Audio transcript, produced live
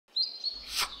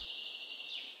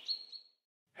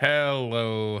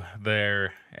Hello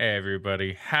there,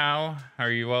 everybody. How are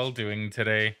you all doing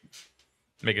today?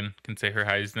 Megan can say her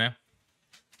highs now.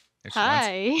 If she wants.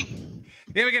 Hi.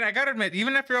 Yeah, Megan, I gotta admit,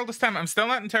 even after all this time, I'm still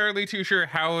not entirely too sure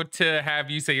how to have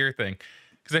you say your thing.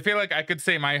 Because I feel like I could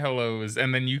say my hellos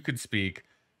and then you could speak.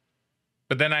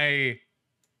 But then I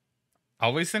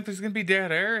always think there's gonna be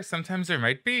dead air. Sometimes there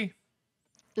might be.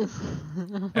 And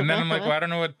then I'm like, well, I don't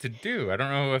know what to do. I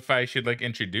don't know if I should like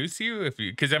introduce you,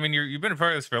 because I mean you've been a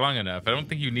part of this for long enough. I don't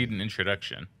think you need an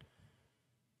introduction.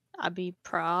 I'd be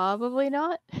probably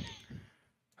not.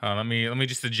 Let me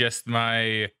just adjust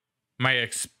my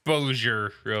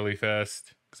exposure really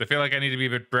fast, because I feel like I need to be a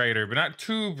bit brighter, but not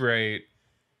too bright,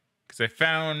 because I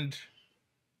found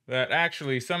that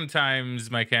actually sometimes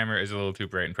my camera is a little too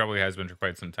bright, and probably has been for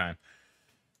quite some time.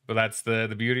 But that's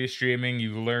the beauty of streaming.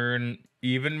 You learn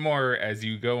even more as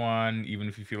you go on, even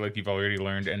if you feel like you've already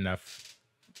learned enough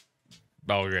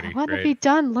already. I want to right? be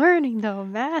done learning though,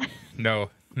 Matt. No,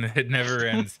 it never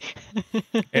ends.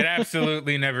 It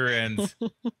absolutely never ends.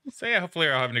 So yeah, hopefully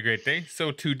you're all having a great day.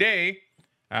 So today,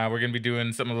 we're gonna be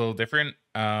doing something a little different,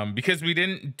 because we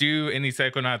didn't do any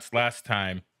Psychonauts last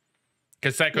time,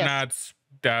 because Psychonauts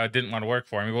didn't want to work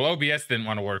for me. Well, OBS didn't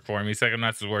want to work for me.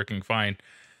 Psychonauts is working fine.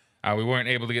 We weren't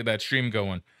able to get that stream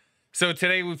going. So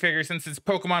today we figure, since it's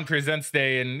Pokemon Presents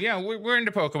Day, and yeah, we're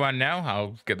into Pokemon now.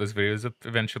 I'll get those videos up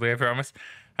eventually, I promise.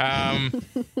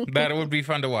 That it would be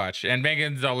fun to watch. And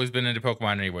Megan's always been into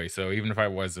Pokemon anyway, so even if I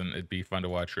wasn't, it'd be fun to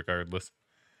watch regardless.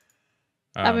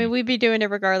 I mean, we'd be doing it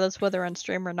regardless whether on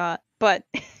stream or not, but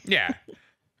yeah,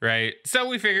 right. So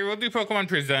we figure we'll do Pokemon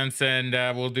Presents, and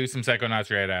we'll do some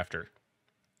Psychonauts right after,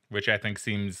 which I think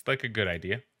seems like a good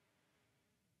idea.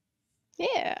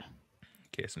 yeah.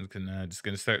 Okay, so I'm just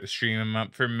gonna start the stream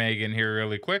up for Megan here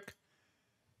really quick,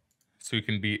 so we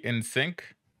can be in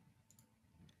sync.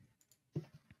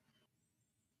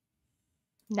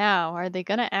 Now, are they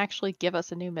gonna actually give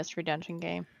us a new Mystery Dungeon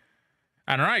game?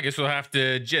 I don't know. I guess we'll have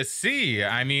to just see.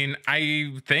 I mean,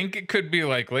 I think it could be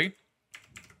likely.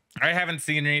 I haven't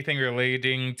seen anything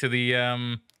relating to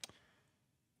the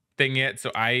thing yet,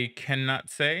 so I cannot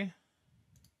say.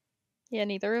 Yeah,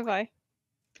 neither have I.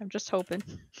 I'm just hoping.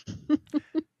 All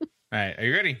right, are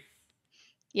you ready?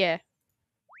 Yeah.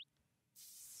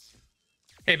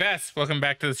 Hey, Bess, welcome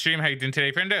back to the stream. How you doing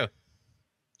today, friendo?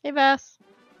 Hey, Bass.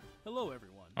 Hello,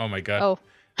 everyone. Oh my god. Oh.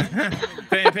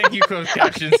 Thank you, closed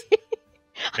captions.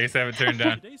 I guess I have it turned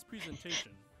down. Today's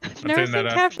presentation. I've never seen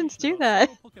captions do that.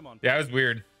 Yeah, it was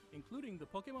weird.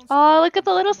 Oh, look at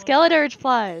the little Skeledirge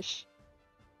plush.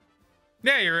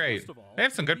 Yeah, you're right. They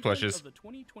have some good plushes.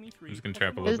 I'm just gonna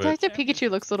trap a little bit. Detective Pikachu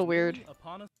looks a little weird.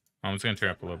 I'm just gonna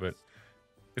trap a little bit.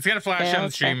 It's gonna flash on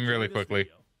the stream really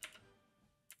quickly.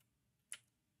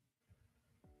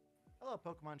 Hello,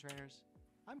 Pokemon trainers.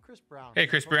 I'm Chris Brown. Hey,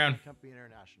 Chris Brown.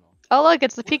 Oh, look,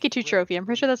 it's the Pikachu trophy. I'm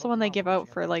pretty sure that's the one they give out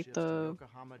for, like, the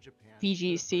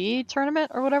VGC tournament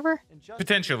or whatever.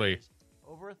 Potentially.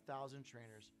 Over 1,000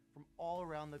 trainers from all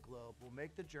around the globe will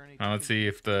make the journey. Let's see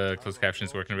if the closed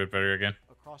captions working a bit better again.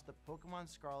 Across the Pokemon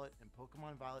Scarlet and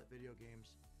Pokemon Violet video games.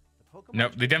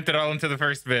 Nope, they dumped it all into the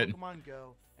first bit.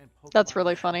 That's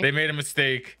really funny. They made a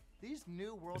mistake. These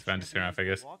new world it's fine to turn off, I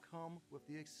guess. Walk home with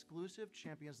the exclusive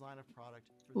Champions line of product.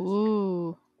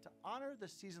 Ooh. To honor the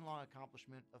season-long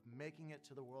accomplishment of making it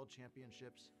to the World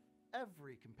Championships,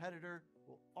 every competitor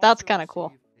will That's kind of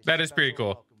cool. That is pretty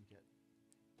cool.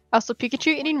 Also,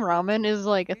 Pikachu eating ramen is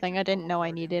like a thing I didn't know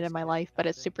I needed in my life, but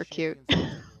it's super cute.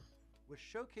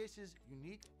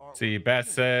 See, Beth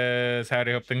says,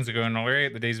 howdy, hope things are going all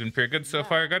right. The day's been pretty good so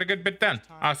far. Got a good bit done.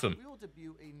 Awesome.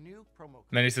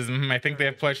 And then he says, I think they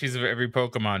have plushies of every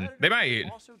Pokemon. They might.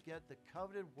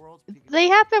 They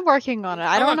have been working on it.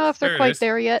 I don't know if they're quite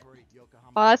there yet.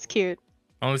 Oh, that's cute.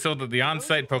 Only sold at the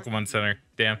on-site Pokemon Center.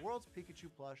 Damn.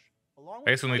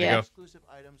 I guess we'll need to go.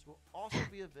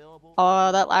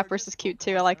 Oh, that Lapras is cute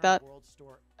too. I like that.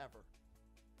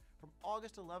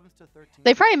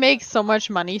 They probably make so much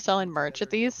money selling merch at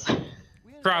these.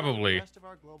 Probably. The rest of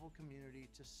our global community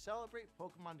to celebrate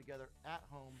Pokemon together at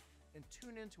home and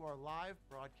tune into our live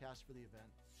broadcast for the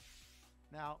event.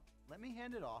 Now, let me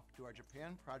hand it off to our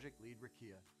Japan project lead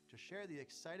Rikia to share the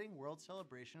exciting World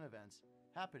Celebration events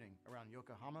happening around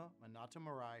Yokohama Minato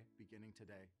Marai beginning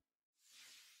today.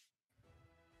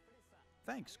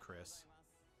 Thanks, Chris.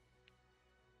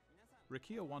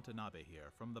 Rikia Watanabe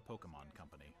here from the Pokemon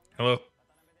Company. Hello.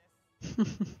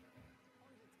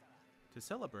 To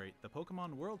celebrate the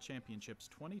Pokemon World Championships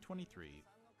 2023,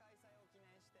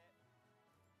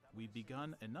 we've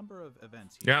begun a number of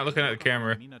events here. You're not looking at the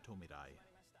camera.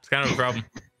 It's kind of a problem.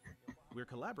 We're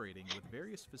collaborating with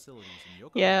various facilities in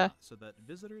Yokohama Yeah. so that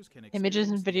visitors can Images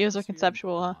and experience the videos are atmosphere and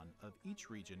conceptual, huh? Pokemon of each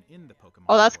region in the Pokemon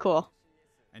Oh, that's world. cool.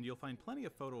 And you'll find plenty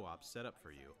of photo ops set up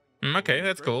for you. Okay, along with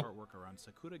that's great cool. artwork around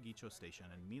Sakura Gicho Station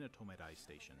and Minatomerai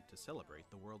Station to celebrate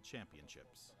the World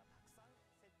Championships.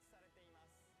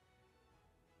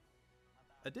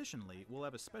 Additionally, we'll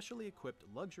have a specially equipped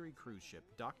luxury cruise ship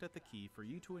docked at the quay for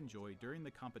you to enjoy during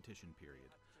the competition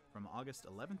period. From August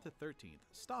 11th to 13th,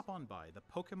 stop on by the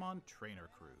Pokemon Trainer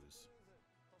Cruise.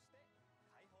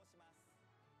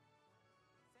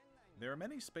 There are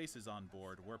many spaces on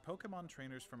board where Pokemon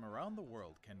trainers from around the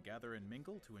world can gather and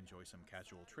mingle to enjoy some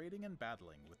casual trading and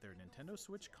battling with their Nintendo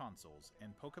Switch consoles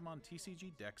and Pokemon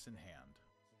TCG decks in hand.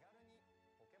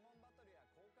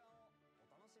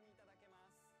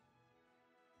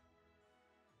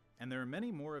 And there are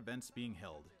many more events being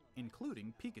held,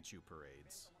 including Pikachu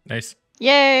parades. Nice.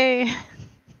 Yay!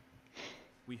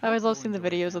 We I always hope love you'll seeing the enjoy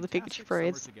a videos of the fantastic Pikachu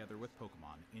parades. summer together with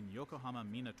Pokemon in Yokohama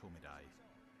Minatomerai.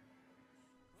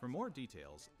 For more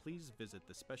details, please visit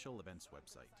the special events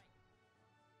website.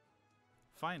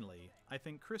 Finally, I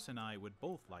think Chris and I would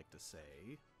both like to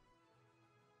say...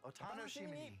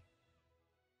 Otanoshimi.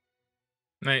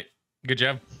 Nice. Good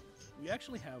job. We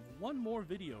actually have one more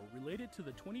video related to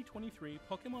the 2023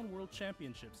 Pokemon World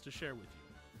Championships to share with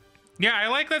you. Yeah, I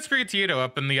like that Sprigatito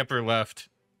up in the upper left.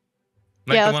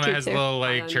 Like Yeah, the that's one that cute has too. a little Hi,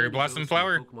 like I'm cherry Andy blossom Jones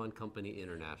flower. from Pokemon Company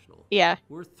International. Yeah.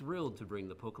 We're thrilled to bring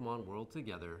the Pokemon world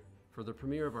together for the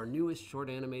premiere of our newest short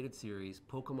animated series,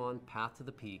 Pokemon Path to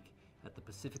the Peak, at the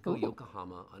Pacifico Ooh.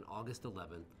 Yokohama on August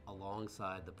 11th,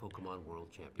 alongside the Pokemon World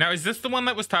Championship. Now, is this the one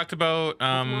that was talked about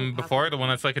Pokemon Path before? to The one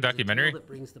that's like a Peak is tale documentary? that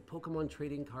brings the Pokemon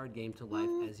trading card game to life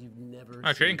as you've never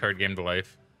Oh, trading seen card before. game to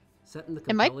life. Set in the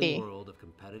It might compelling be. world of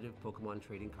competitive Pokemon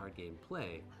trading card game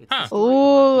play, it's Huh. the story of Ooh,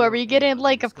 our are hero we getting Ava who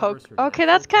like a discovers poke? her Okay,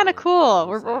 that's natural kind of talent cool.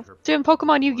 We're inside her doing Pokemon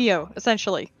Pokemon Yu-Gi-Oh, body.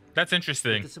 essentially. That's With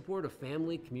interesting. the support of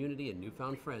family, community, and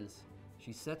newfound friends,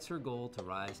 she sets her goal to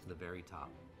rise to the very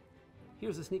top.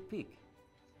 Here's a sneak peek.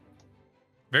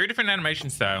 Very different animation I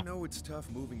style. know it's tough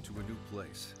moving to a new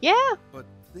place, Yeah. but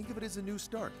think of it as a new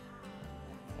start.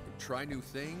 Try new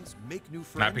things, make new Not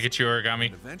friends, Pikachu or and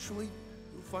Origami. eventually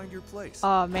you'll find your place.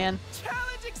 Oh man.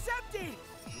 Challenge accepted!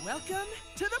 Welcome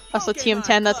to the Also Pokemon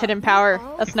TM10, that's Club. hidden power.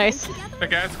 All That's play nice. together? Okay,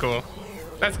 that's cool.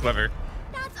 That's clever.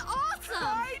 That's awesome!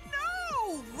 I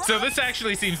know, right? So this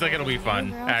actually seems like it'll be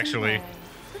fun, Rock and actually. roll.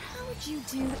 But how would you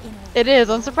do in a It is.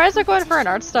 I'm surprised they're going for an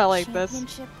art style like this.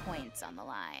 championship points on the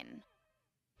line?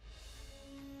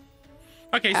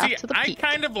 Okay, Path see, to the I peak.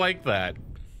 kind of like that.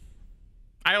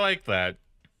 I like that.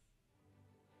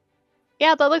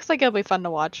 Yeah, that looks like it'll be fun to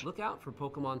watch. Look out for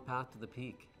Pokemon Path to the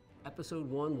Peak. Episode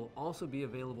 1 will also be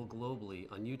available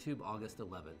globally on YouTube August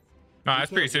 11th. No, We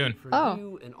that's pretty can't wait soon. for Oh.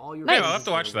 you and all your Nice. Yeah, I'll friends have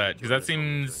to watch that because join that us on the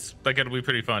journey. seems like it'll be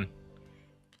pretty fun.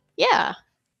 Yeah.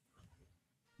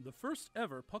 The first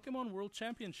ever Pokemon World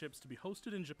Championships to be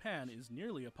hosted in Japan is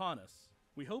nearly upon us.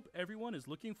 We hope everyone is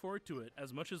looking forward to it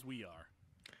as much as we are.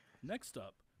 Next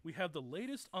up, we have the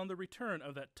latest on the return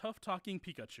of that tough-talking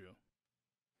Pikachu.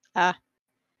 Ah.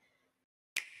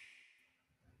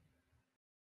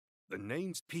 The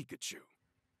name's Pikachu,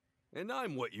 and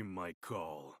I'm what you might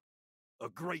call a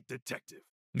great detective.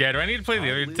 Yeah, do I need to play the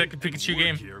I other live Detective and Pikachu work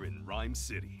game? here in Rhyme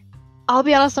City. I'll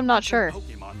be honest, I'm not Two sure.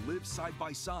 Pokemon live side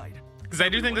by side. Because I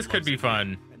do think Everyone this could loves be it fun.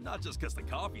 here, and not just because the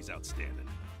coffee's outstanding.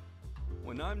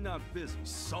 When I'm not busy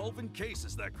solving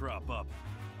cases that crop up,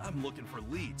 I'm looking for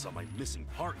leads on my missing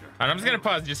partner. And I'm just gonna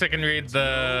pause just so I can read It's no walk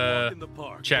the in the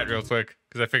park, chat but real it's quick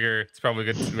because I figure it's probably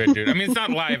a good way to do it. I mean, it's not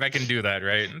live. I can do that,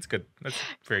 right? That's good. That's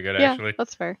pretty good, Yeah, actually.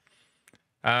 that's fair.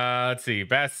 Let's see.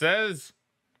 Bass says,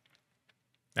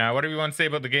 whatever you want to say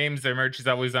about the games, their merch is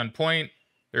always on point.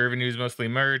 Their revenue is mostly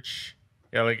merch.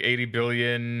 Yeah, like 80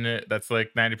 billion. That's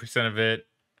like 90% of it.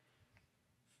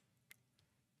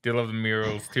 Do love the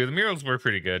murals too. The murals were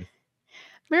pretty good.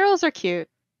 Murals are cute.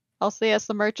 Also, yes,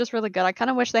 the merch is really good. I kind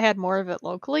of wish they had more of it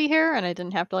locally here, and I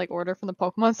didn't have to like order from the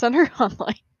Pokemon Center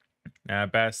online.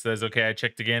 Bass says, okay, I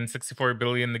checked again. 64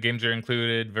 billion, the games are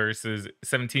included, versus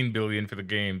 17 billion for the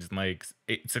games, and like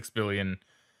 6 billion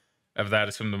of that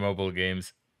is from the mobile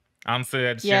games. Honestly,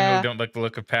 I just Yeah. generally don't like the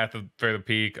look of Path for the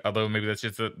Peak, although maybe that's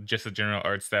just a general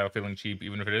art style feeling cheap,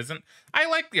 even if it isn't. I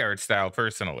like the art style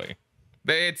personally.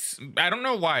 But I don't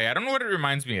know why. I don't know what it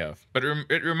reminds me of, but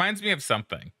it reminds me of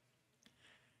something.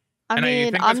 I And I mean,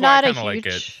 think that's I'm why I not a kinda like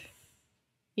huge.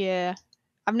 Yeah,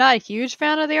 I'm not a huge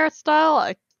fan of the art style.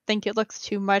 I think it looks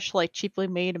too much like cheaply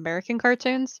made American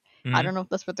cartoons. I Mhm. don't know if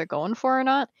that's what they're going for or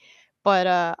not, but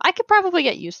I could probably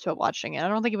get used to it watching it. I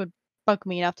don't think it would bug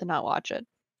me enough to not watch it.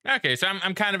 Okay, so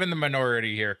I'm kind of in the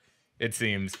minority here, it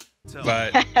seems.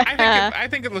 But I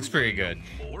think it looks pretty good.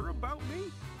 More about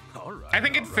me? All right. I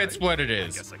think it fits what it I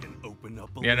is. guess I can open up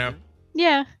a You know? little.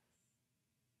 Yeah.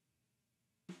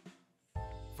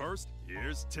 First,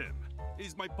 here's Tim.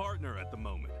 He's my partner at the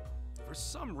moment. For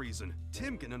some reason,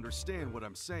 Tim can understand what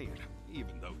I'm saying,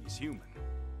 even though he's human.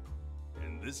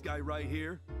 And this guy right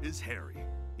here is Harry.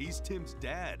 He's Tim's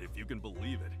dad, if you can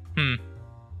believe it. Then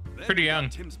Pretty we got young.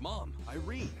 Tim's mom,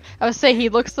 Irene. I would say he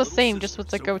looks the Little same, sister, just with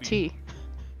the Sophie. goatee.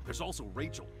 There's also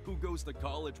Rachel, who goes to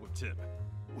college with Tim.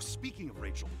 Well, speaking of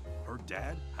Rachel, her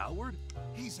dad, Howard,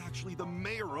 he's actually the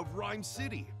mayor of Rhyme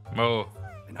City. Oh,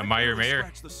 And a I Meyer barely mayor.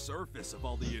 scratched the surface of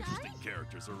all the interesting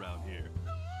characters around here.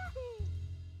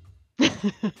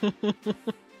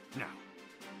 Now,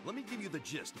 let me give you the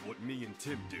gist of what me and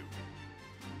Tim do.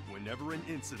 Whenever an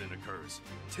incident occurs,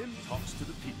 Tim talks to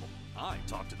the people, I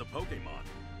talk to the Pokemon,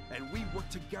 and we work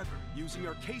together using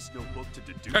our case notebook to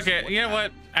deduce. Okay, what you know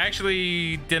what? happened. I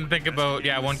actually didn't think about.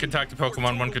 Yeah, one could talk to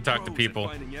Pokemon, one could talk to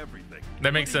people.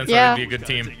 That makes sense. Yeah. That would be a good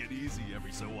team. Take it easy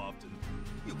every so often.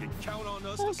 You can count on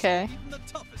us to Okay. solve even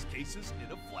the toughest cases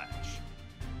in a flash.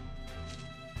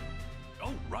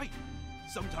 Oh, right.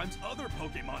 Sometimes other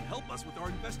Pokemon help us with our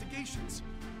investigations.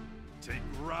 Take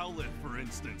Rowlet, for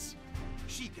instance.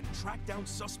 She can track down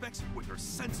suspects with her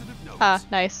sensitive nose. Ah,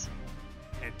 nice.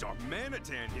 And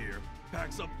Darmanitan here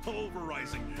packs a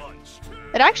pulverizing punch.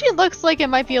 It actually looks like it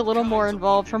might be a little more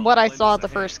involved from what I saw at the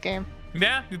first game.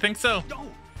 Yeah, you think so?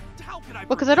 Well,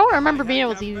 because I don't remember being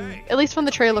able to use, at least from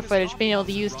the trailer footage, being able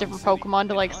to use different Pokemon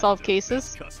to like solve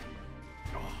cases.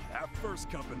 Oh, that first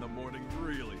cup in the morning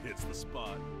really hits the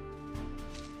spot.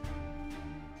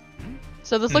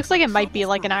 So this looks like it might be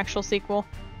like an actual sequel.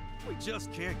 We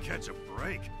just can't catch a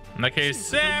break. In that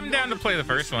case, I'm down to play the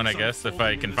first one, I guess, if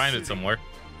I can find it somewhere.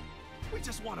 We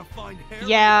just want to find Harry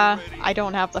Yeah, already. I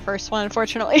don't have the first one,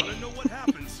 unfortunately. Wanna know what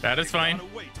happens? That is fine. Gotta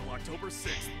wait till October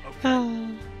 6th,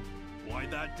 okay? Why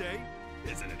that day?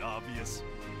 Isn't it obvious?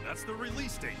 That's the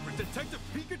release date for Detective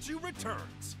Pikachu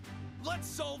Returns. Let's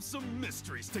solve some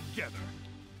mysteries together.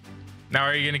 Now,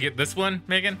 are you gonna get this one,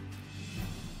 Megan?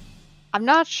 I'm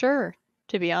not sure,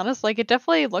 to be honest. Like, it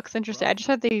definitely looks interesting. I just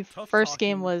heard the Tough first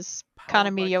game talking, was kind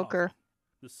of powered by mediocre. coffee.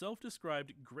 The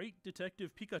self-described Great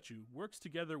Detective Pikachu works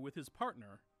together with his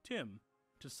partner, Tim,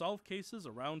 to solve cases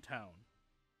around town.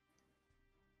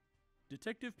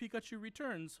 Detective Pikachu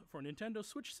Returns for Nintendo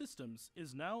Switch systems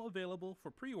is now available for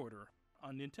pre-order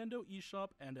on Nintendo eShop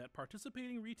and at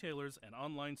participating retailers and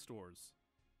online stores.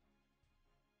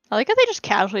 I like how they just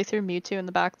casually threw Mewtwo in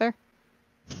the back there.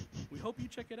 We hope you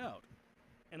check it out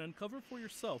and uncover for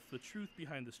yourself the truth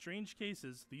behind the strange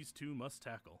cases these two must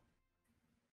tackle.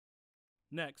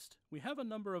 Next, we have a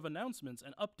number of announcements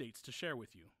and updates to share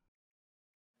with you.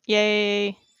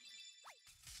 Yay.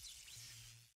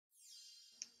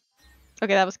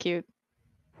 Okay, that was cute.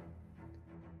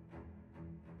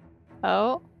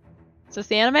 Oh. Is this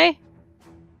the anime?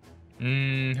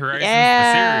 Horizon's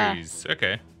Yeah. the series.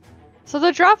 Okay. So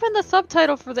they're dropping the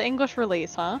subtitle for the English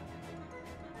release, huh?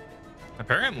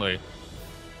 Apparently.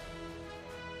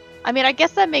 I mean, I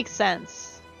guess that makes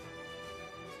sense.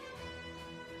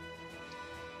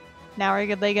 Now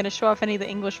are they going to show off any of the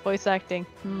English voice acting?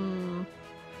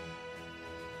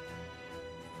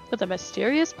 With a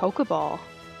mysterious Pokeball.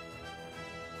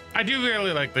 I do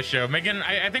really like the show. Megan,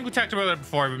 I think we talked about it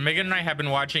before, but Megan and I have been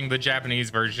watching the Japanese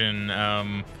version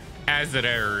as it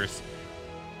airs.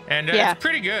 And Yeah. it's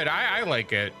pretty good. I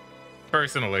like it,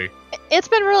 personally. It's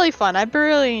been really fun. I've been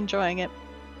really enjoying it.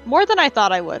 More than I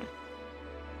thought I would.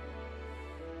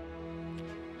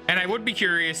 And I would be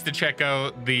curious to check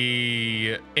out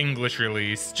the English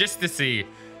release just to see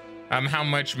how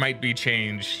much might be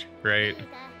changed, right?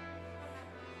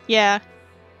 Yeah.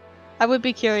 I would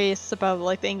be curious about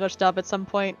like the English dub at some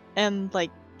point, and like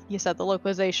you said, the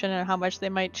localization and how much they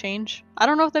might change. I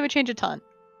don't know if they would change a ton.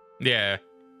 Yeah.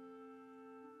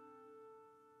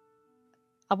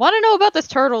 I want to know about this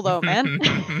turtle though, man.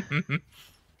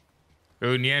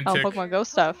 Oh, Niantic. Oh, Pokemon Go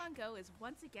stuff. Pokemon Go is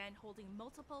once again holding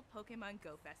multiple Pokemon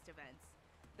Go Fest events.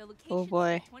 The locations Oh,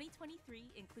 boy. for 2023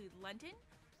 include London,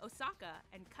 Osaka,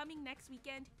 and coming next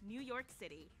weekend, New York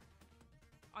City.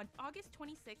 On August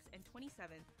 26th and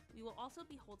 27th, we will also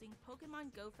be holding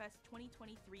Pokemon Go Fest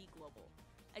 2023 Global,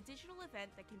 a digital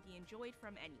event that can be enjoyed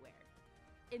from anywhere.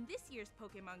 In this year's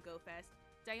Pokemon Go Fest,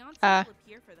 Diancie will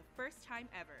appear for the first time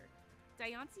ever.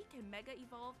 Diancie can Mega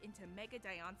Evolve into Mega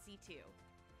Diancie 2.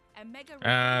 And Mega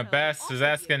Bass is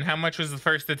asking, how much was the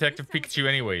first Detective Pikachu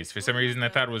anyways? For some reason, I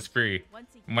thought it was free.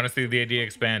 I want to see the idea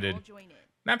expanded.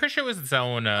 Now, I'm pretty sure it was its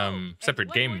own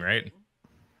separate game, right?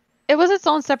 It was its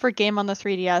own separate game on the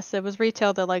 3DS. It was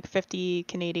retailed at like 50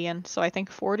 Canadian, so I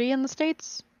think 40 in the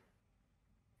States.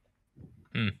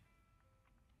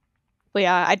 But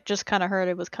yeah, I just kind of heard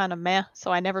it was kind of meh,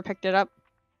 so I never picked it up.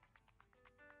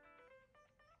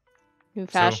 New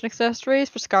fashion accessories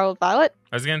for Scarlet Violet.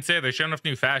 I was gonna say they're showing off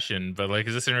new fashion, but like,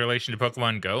 is this in relation to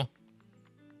Pokemon Go?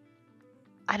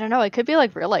 I don't know. It could be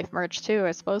like real life merch too,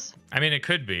 I suppose. I mean, it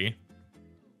could be.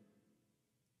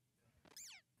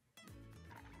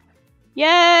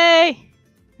 Yay!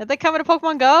 Are they coming to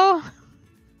Pokemon Go?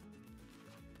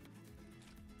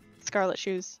 Scarlet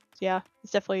shoes. Yeah,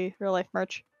 it's definitely real life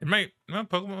merch. It might. Well,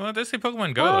 Pokemon. Well, it does say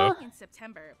Pokemon Go though. In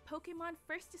September, Pokemon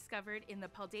first discovered in the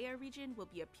Paldea region will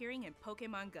be appearing in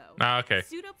Pokemon Go. Ah, okay.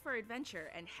 Suit up for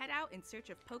adventure and head out in search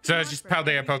of Pokemon. So it's just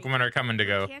Paldea Pokemon are coming to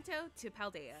Go. Kanto to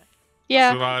Paldea.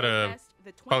 Yeah. It's a lot of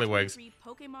Poliwags.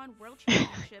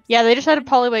 Yeah, they just had a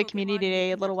Poliwag Community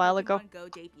Day a little while ago.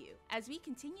 As we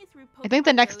continue through I think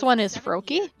the next one is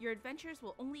Froakie. Your adventures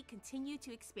will only continue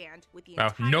to expand with the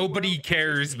Wow, nobody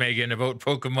cares, Megan, about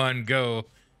Pokemon Go.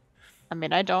 I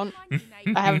mean, I don't.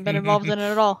 I haven't been involved in it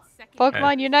at all.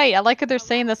 Pokemon Unite. I like how they're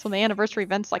saying this when the anniversary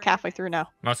event's like halfway through now.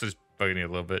 Mouse is bugging you a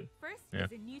little bit. Yeah.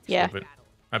 Yeah.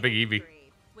 A big Eevee.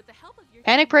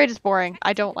 Panic Parade is boring.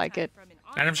 I don't like it.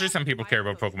 And I'm sure some people care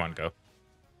about Pokemon Go.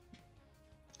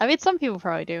 I mean, some people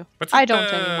probably do. I don't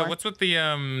anymore. What's with the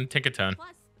Tinkaton?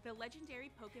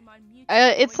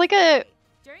 It's like a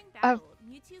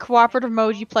cooperative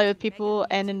mode you play with people,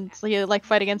 and then you like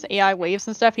fight against AI waves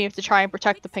and stuff. And you have to try and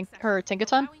protect the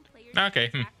Tinkaton.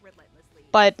 Okay.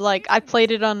 But like, I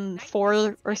played it on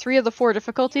 4 or 3 of the 4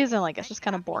 difficulties, and like, it's just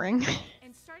kind of boring.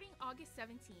 And starting August 17th,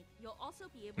 you'll also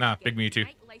be able to get Big Mewtwo.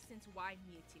 License Y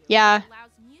Mewtwo. Yeah.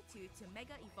 Allows Mewtwo to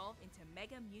mega evolve into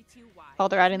Mega Mewtwo Y. Oh,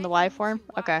 they're adding the Y form?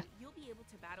 Okay. You'll be able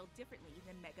to battle differently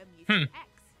than Mega Mewtwo X.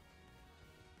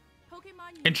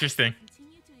 Pokemon Interesting.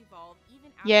 Continue to evolve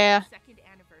even after Yeah. the 2nd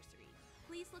anniversary.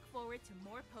 Please look forward to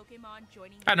more Pokemon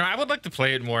joining. I don't know. I would like to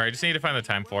play it more. I just need to find the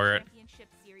time for it.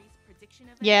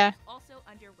 Yeah. Also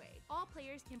underway. All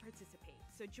players can participate,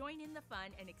 so join in the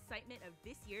fun and excitement of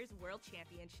this year's World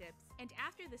Championships. And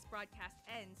after this broadcast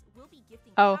ends, we'll be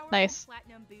gifting nice.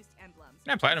 Platinum Boost emblems.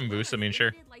 Yeah, Platinum Boost. I mean,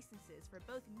 sure.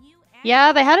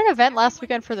 Yeah, they had an event last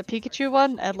weekend for the Pikachu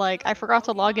one, and like, I forgot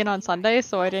to log in on Sunday,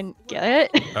 so I didn't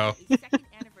get it. Oh.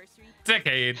 It's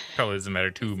okay. It probably doesn't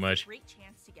matter too much.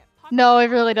 No, it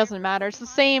really doesn't matter. It's the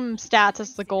same stats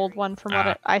as the gold one from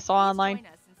what I saw online.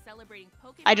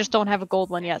 I just don't have a gold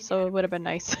one yet, so it would have been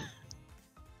nice.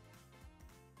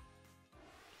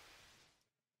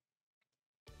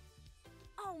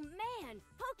 Oh man,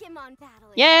 Pokemon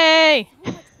battling! Yay!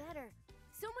 So much better.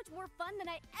 So much more fun than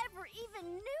I ever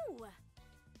even knew!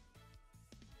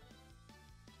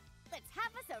 Let's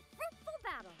have us a fruitful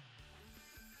battle!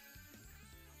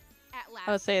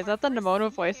 I would say, is that the Nemona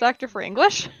voice actor for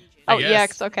English? I Oh, guess.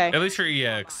 EX, okay. At least for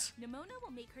EX. Nemona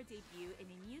will make her debut in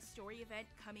a new story event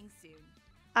coming soon.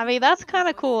 I mean, that's kind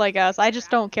of cool, I guess. I just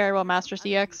don't care about Masters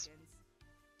EX.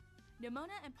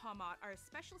 Nemona and Palmot are a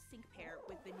special sync pair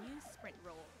with the new Sprint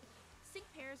Roll. Sync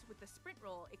pairs with the Sprint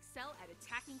Roll excel at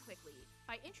attacking quickly.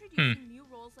 By introducing new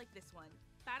roles like this one,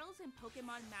 battles in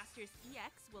Pokemon Masters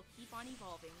EX will keep on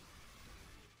evolving.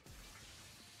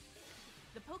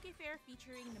 The Poke Fair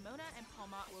featuring Nemona and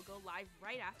Palmot will go live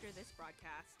right after this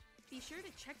broadcast. Be sure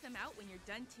to check them out when you're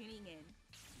done tuning in.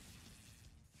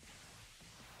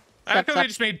 I like how they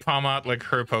just made Palmot like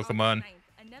her Pokemon.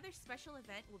 Another special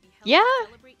event will be held Yeah. to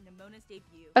celebrate Nemona's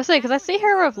debut. I was saying, because I see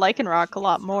her with Lycanroc a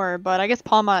lot more, but I guess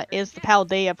Palma is the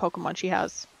Paldea Pokemon she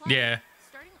has. Yeah.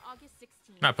 Starting August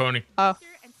 16th, Not Pony. Oh.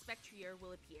 Victor and Spectrier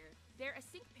will appear. They're a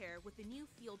sync pair with the new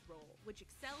Field Roll, which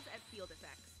excels at field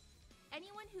effects.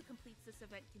 Anyone who completes this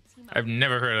event can team up. I've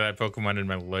never heard of that Pokemon in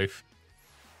my life.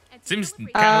 And to Seems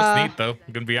celebrate kind of this neat though. event,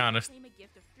 I'm gonna be honest. claim a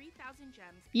gift of 3,000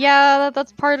 gems. Yeah,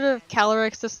 that's part of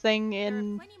Calyrex's thing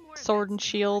in Sword and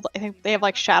Shield. I think they have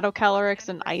like Shadow Calyrex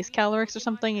and Ice Calyrex or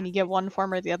something, and you get one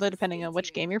form or the other depending on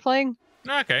which game you're playing.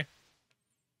 Okay.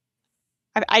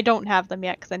 I don't have them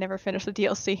yet because I never finished the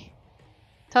DLC.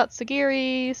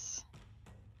 Tatsugiris.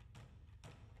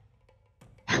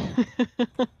 I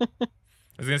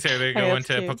was gonna say, are they Hey, going that's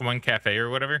to cute. Pokemon Cafe or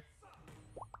whatever?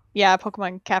 Yeah,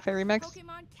 Pokemon Cafe Remix.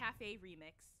 Pokemon Cafe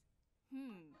Remix.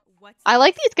 What's I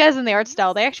like these guys in the art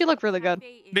style. They actually look really good.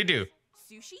 They do.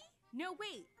 Sushi? No,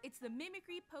 wait. It's the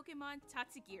Mimicry Pokemon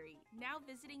Tatsugiri, now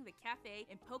visiting the cafe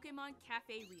in Pokemon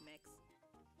Cafe Remix.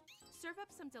 Serve up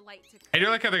some delight to I do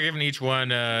like how they're giving each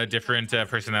one a different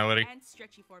personality. and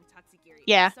stretchy form Tatsugiri.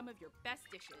 Yeah. Some of your best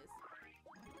dishes.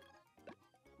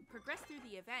 Progress through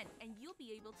the event, and you'll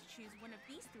be able to choose one of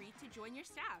these 3 to join your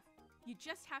staff. You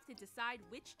just have to decide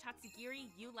which Tatsugiri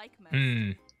you like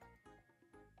most.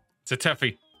 It's a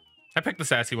toughie. I picked the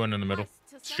sassy one in the middle.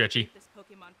 Stretchy.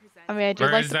 I mean, I do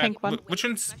Or like is the that, pink one. Which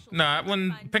one's no? That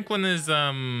one, pink one is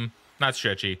not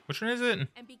stretchy. Which one is it?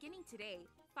 And beginning today,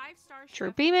 5-star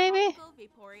Droopy, maybe?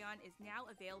 Vaporeon is now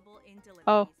available in deliveries.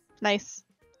 Oh, nice.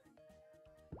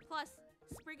 Plus,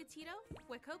 Sprigatito,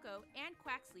 Fuecoco, and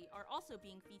Quaxley are also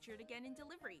being featured again in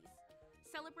deliveries.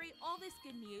 Celebrate all this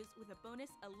good news with a bonus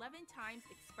 11 times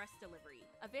express delivery,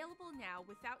 available now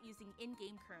without using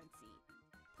in-game currency.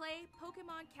 Play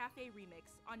Pokemon Cafe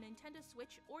Remix on Nintendo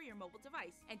Switch or your mobile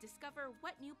device and discover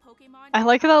what new Pokemon. I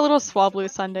like that little Swablu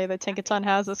sundae that Tinkaton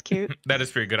has. It's cute. That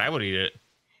is pretty good. I would eat it.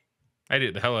 I'd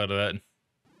eat the hell out of that.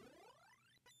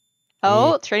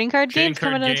 Oh, Ooh. trading card Trading games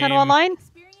coming to card Nintendo game. Online?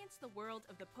 Experience the world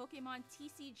of the Pokemon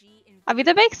TCG in I mean,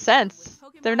 that makes sense.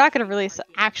 They're not going to release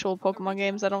actual Pokemon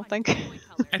games, I don't think.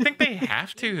 I think they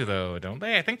have to though, don't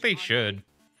they? I think they should.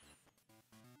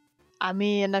 I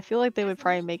mean, I feel like they would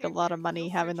probably make a lot of money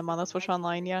having them on the Switch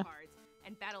Online, yeah.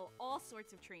 and battle all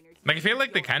sorts of trainers. Like I feel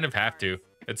like they kind of have to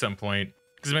at some point.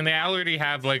 Because I mean, they already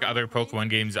have like other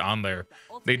Pokemon games on there.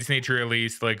 They just need to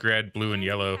release like red, blue, and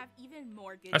yellow.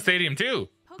 A Stadium too.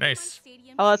 Nice.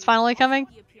 Oh, that's finally coming?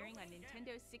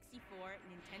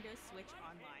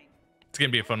 It's gonna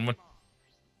be a fun one.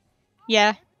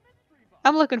 Yeah.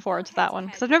 I'm looking forward to that one,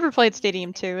 because I've never played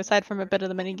Stadium 2, aside from a bit of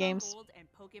the mini-games.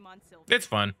 It's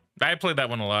fun. I played that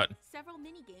one a lot. Several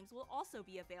mini games will also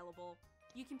be available.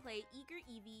 You can play Eager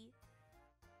Eevee,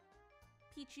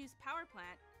 Pichu's Power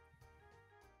Plant,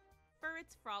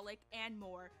 Furret's Frolic, and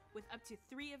more, with up to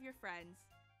 3 of your friends.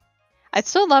 I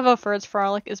still love how Furret's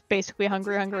Frolic is basically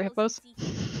Hungry Hungry Hippos.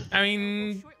 I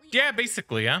mean, yeah,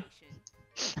 basically, yeah.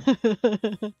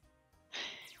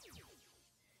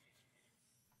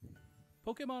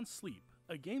 Pokemon Sleep,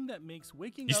 a game that makes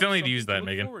waking You up still need to something use that, look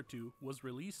Megan. forward to, was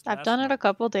released I've last done it a month.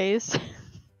 couple days.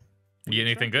 You get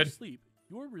anything good? Sleep,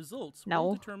 your results will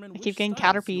No. determine I which keep getting styles you'll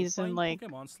Caterpies and find like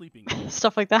Pokemon sleeping.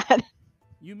 stuff like that.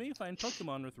 You may find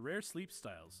Pokemon with rare sleep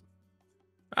styles.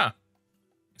 Ah.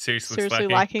 Seriously Seriously slacking.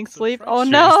 lacking So sleep? try Oh to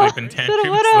no! sleep and Shoulda tantrum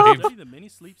woulda. sleep. Study the many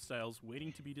sleep styles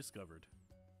waiting to be discovered.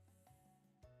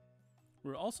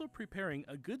 We're also preparing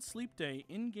a good sleep day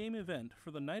in-game event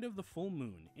for the night of the full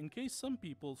moon, in case some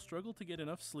people struggle to get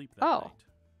enough sleep that Oh. night.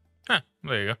 Huh,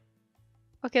 there you go.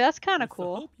 Okay, that's kind of With the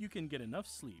cool. hope you can get enough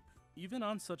sleep, even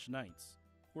on such nights.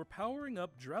 We're powering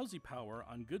up Drowsy Power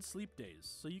on good sleep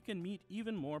days, so you can meet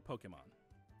even more Pokemon.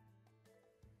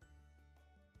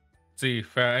 See,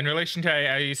 in relation to,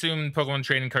 I assume Pokemon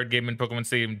Trading Card Game and Pokemon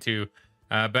Stadium 2,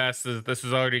 Bass, this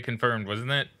was already confirmed,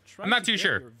 wasn't it? Try I'm not to too get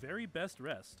sure. your very best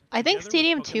rest. I think together with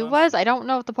Stadium 2 Pokemon was. Sleep. I don't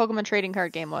know if the Pokemon Trading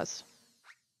Card game was.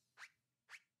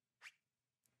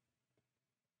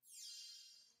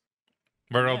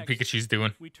 What are all the Next, Pikachu's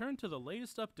doing? We turn to the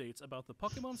latest updates about the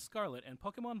Pokemon Scarlet and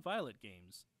Pokemon Violet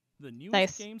games, the newest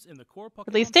Nice. games in the core Pokemon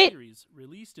Release date? series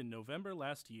released in November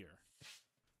last year.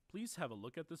 Please have a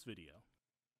look at this video.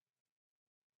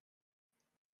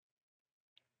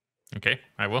 Okay,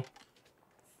 I will.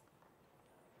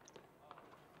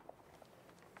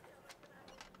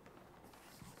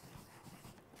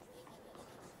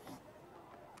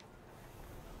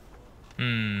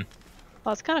 Hmm.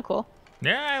 Well, it's kind of cool.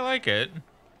 Yeah, I like it.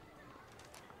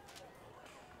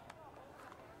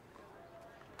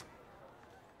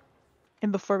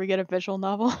 And before we get a visual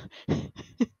novel.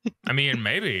 I mean,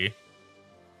 maybe.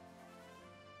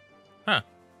 Huh.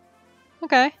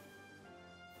 Okay.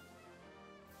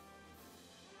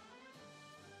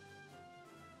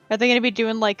 Are they going to be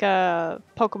doing like a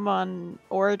Pokemon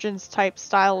Origins type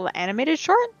style animated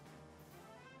short?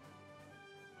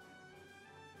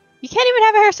 You can't even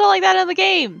have a hairstyle like that in the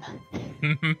game.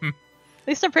 At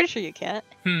least I'm pretty sure you can't.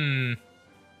 Hmm.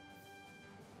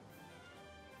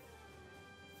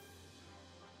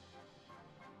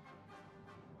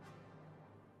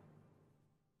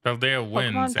 Paldea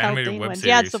wins. Pokemon Animated Paldea web wins. series.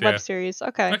 Yeah, it's a web series.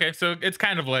 Okay. Okay, so it's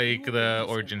kind of like We will the release an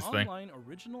Origins thing. online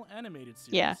original animated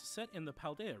series Yeah. set in the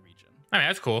Paldea region. I mean,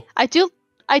 that's cool. I do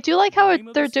like how The name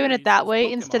of they're the doing it series that is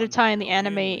way instead of Pokemon tying the Paldea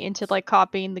anime Wings. into like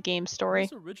copying the game story.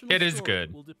 This original It is story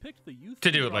good will depict the youthful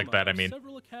to do it like drama that, I of mean.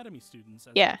 several academy students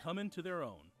as Yeah. they come into their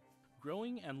own,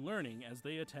 growing and learning as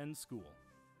they attend school.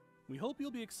 We hope you'll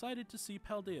be excited to see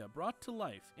Paldea brought to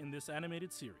life in this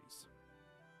animated series.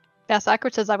 Yeah,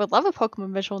 Sakura says I would love a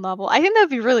Pokemon visual novel. I think that would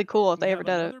be really cool if We they have ever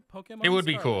did it. another Pokemon It would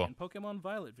be Scarlet cool. and Pokemon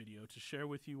Violet video to share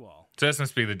with you all. So this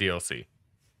must be the DLC.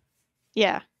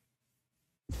 Yeah.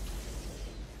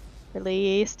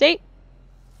 Release date.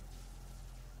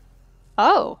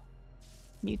 Oh.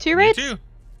 Mewtwo raids? Mewtwo.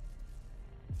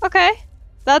 Okay.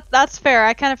 That's fair.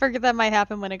 I kind of figured that might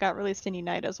happen when it got released in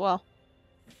Unite as well.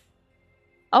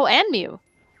 Oh, and Mew.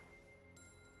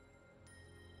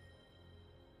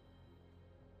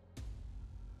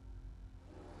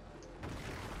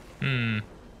 Hmm.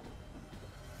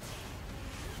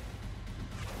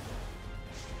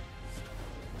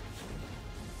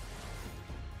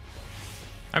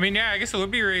 I mean, yeah, I guess it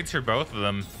would be raids for both of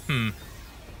them.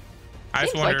 I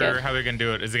just Seems like wonder it. how they're gonna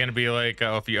do it. Is it gonna be like,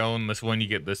 oh, if you own this one, you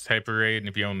get this type of raid, and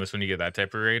if you own this one, you get that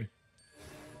type of raid?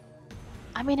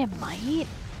 I mean, it might.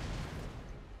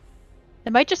 They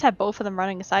might just have both of them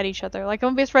running beside each other. Like,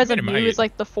 I'm surprised I that mean, it Mew is might.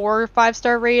 like the 4 or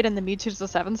 5-star raid and the Mewtwo's the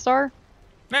 7-star.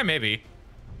 Yeah, maybe.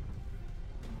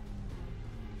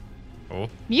 Oh.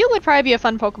 Mew would probably be a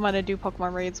fun Pokemon to do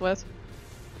Pokemon raids with.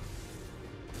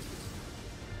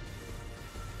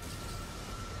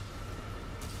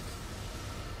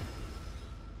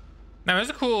 Now, it's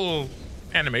a cool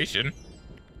animation.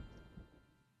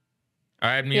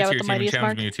 Add Mewtwo Yeah, to with your the team and mightiest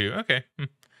challenge mark. Mewtwo. Okay.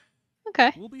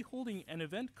 Okay. We'll be holding an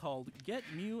event called Get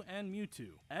Mew and Mewtwo.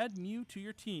 Add Mew to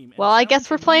your team. And Well, I guess challenge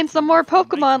we're a playing Mewtwo some more with the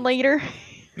Pokemon mightiest later. mark.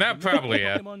 That probably,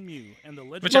 yeah. Pokemon Mew and the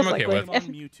Which I'm legendary okay with.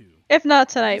 Pokemon Mewtwo. If not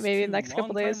tonight, These maybe two the next couple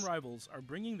longtime days. rivals are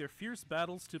bringing their fierce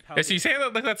battles to Yeah, so you Paldea. say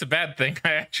that like that's a bad thing.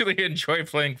 I actually enjoy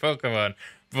playing Pokemon,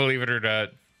 believe it or not.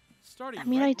 Starting I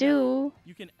mean, right I do. now,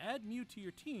 you can add Mew to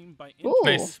your team by Ooh.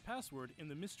 entering Nice. his password in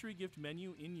the mystery gift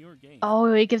menu in your game. Oh,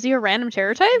 it gives you a random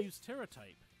Terra type? Mew's Terra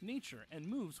type, nature, and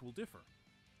moves will differ.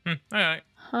 Alright.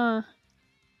 Huh.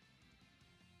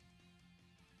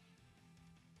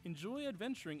 Enjoy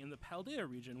adventuring in the Paldea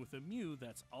region with a Mew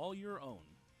that's all your own.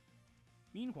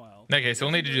 Meanwhile, Okay, so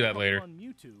we'll need to do that later. Pokemon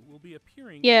Mewtwo will be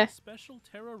appearing Yeah. in a special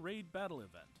Terra Raid battle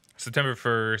event. September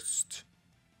 1st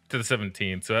to the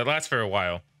 17th, so that lasts for a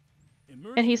while.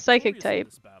 Emerge And he's psychic victorious in type.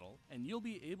 this battle, and you'll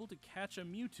be able to catch a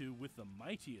Mewtwo with the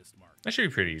mightiest mark. That should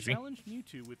be pretty easy. Challenge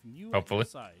Mewtwo with Mew at Hopefully. your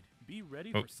side. Be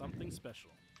ready Oh. for something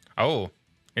special. Oh,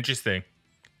 interesting.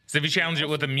 So if you challenge it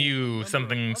with a Also hold Mew, number of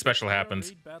something other special Terra happens.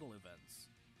 Raid battle events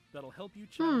that'll help you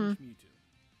challenge Mewtwo.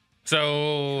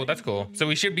 So that's cool. So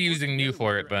we should be using Mew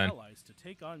for it then. Allies to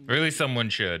take on Or at least Mewtwo. someone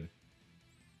should.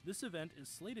 This event is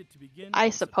slated to begin I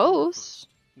on September suppose.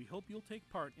 1st. We hope you'll take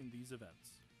part in these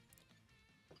events.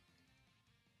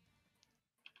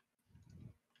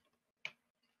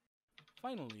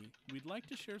 Finally, we'd like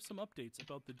to share some updates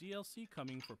about the DLC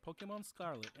coming for Pokemon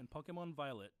Scarlet and Pokemon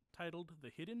Violet, titled The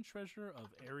Hidden Treasure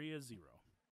of Area Zero.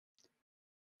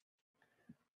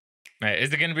 Alright,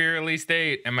 is it going to be a release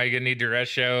date? Am I going to need to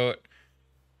rush out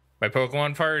my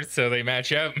Pokemon parts so they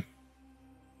match up?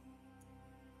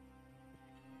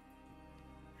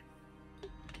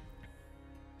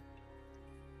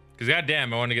 Because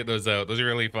goddamn, I want to get those out. Those are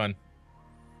really fun.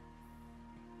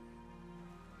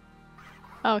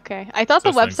 Okay. I thought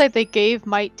the Those things. website they gave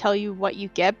might tell you what you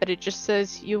get, but it just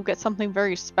says you'll get something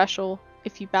very special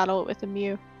if you battle it with a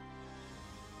Mew.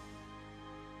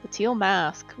 The teal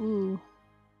mask. Ooh.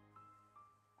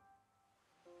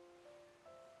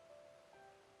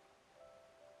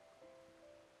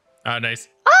 Oh, nice.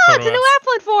 Oh, Photo it's a new ops.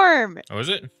 Applin form! Oh, is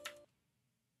it?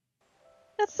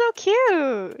 That's so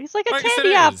cute. He's like a I guess it candy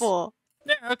is. apple.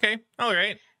 Yeah, okay. All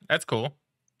right. That's cool.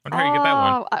 Wonder how you get that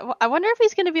one. Oh, I wonder if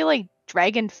he's gonna be like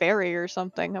Dragon Fairy or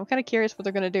something. I'm kind of curious what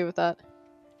they're gonna do with that.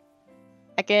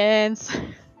 Seconds.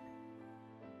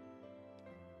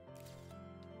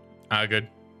 Ah, good.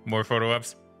 More photo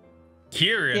ups.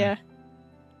 Kieran. Yeah,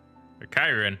 Or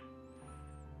Kyron.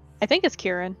 I think it's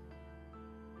Kieran.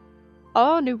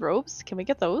 Oh, new robes. Can we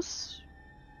get those?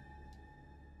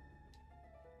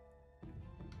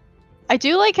 I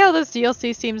do like how this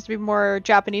DLC seems to be more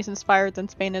Japanese inspired than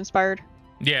Spain inspired.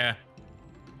 Yeah.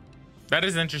 That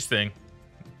is interesting.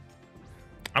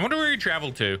 I wonder where he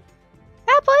traveled to.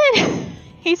 Applin!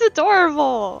 He's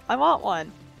adorable. I want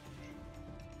one.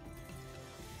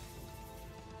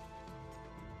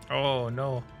 Oh,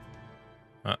 no.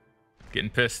 Getting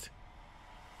pissed.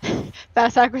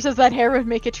 Fast Hacker says that hair would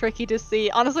make it tricky to see.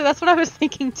 Honestly, that's what I was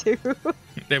thinking too.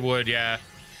 It would, yeah.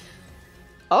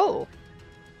 Oh.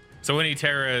 So when he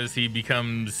terras, he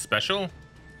becomes special?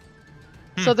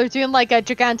 So they're doing like a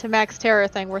Gigantamax Terra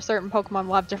thing where certain Pokemon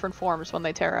will have different forms when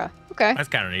they Terra. Okay. That's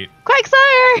kind of neat.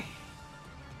 Quagsire!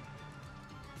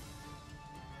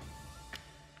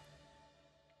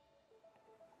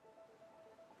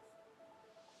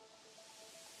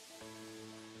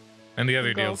 And the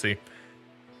other Go. DLC.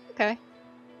 Okay.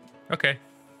 Okay.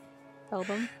 Tell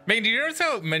them. Megan, do you notice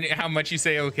how much you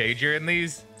say okay during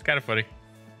these? It's kind of funny.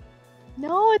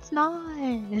 No, it's not.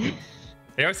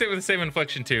 They always say it with the same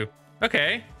inflection too.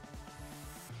 Okay.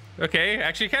 Okay.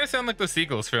 Actually, you kind of sound like those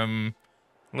seagulls from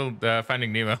Little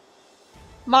Finding Nemo.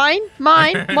 Mine?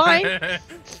 Mine? Mine?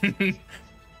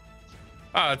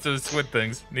 Oh, it's those squid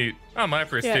things. Neat. Oh, my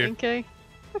first Yeah, too. okay.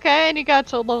 Okay, and you got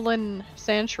Alolan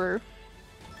Sandshrew.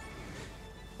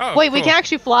 Oh, Wait, we cool. can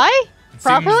actually fly?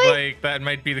 Properly? Seems like that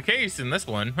might be the case in this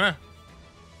one, huh?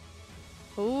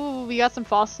 Ooh, we got some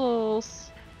fossils.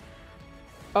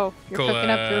 Oh, you're Cool, cooking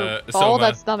up your ball? Soma.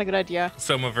 That's not a good idea.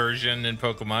 Soma version in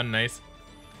Pokemon, nice.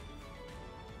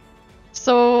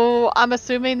 So, I'm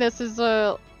assuming this is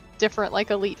a different, like,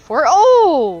 Elite Four.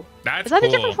 Oh! That's Is that cool.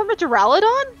 a different form of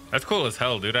Duraludon? That's cool as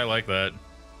hell, dude. I like that.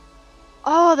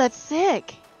 Oh, that's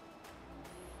sick.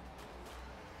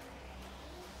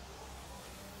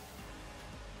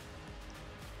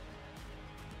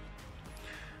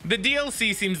 The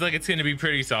DLC seems like it's going to be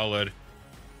pretty solid,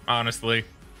 honestly.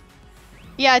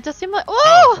 Yeah, it does seem like...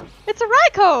 Oh! It's a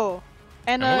Raikou!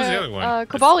 And what was the other one?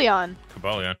 Cobalion.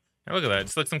 Cobalion. Hey, look at that.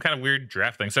 It's like some kind of weird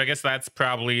draft thing. So I guess that's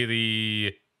probably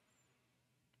the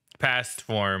past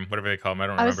form, whatever they call them. I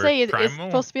don't I would remember. say it's Primal?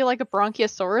 supposed to be like a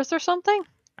Bronchiosaurus or something?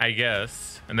 I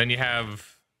guess. And then you have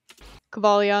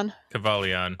Cobalion.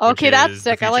 Cobalion. Okay, which that's is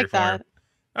the sick. I future like form.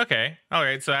 that. Okay. All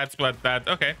right. So that's what that.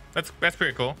 Okay. That's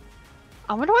pretty cool.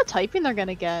 I wonder what typing they're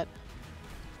gonna get.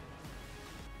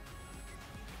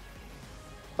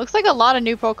 Looks like a lot of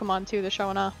new Pokemon too. They're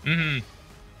showing up. Mm-hmm.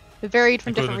 They varied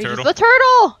from Including different the regions. turtle?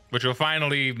 The turtle! Which we'll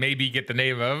finally maybe get the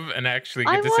name of and actually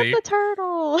get I to want see. the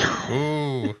turtle.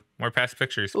 Ooh, more past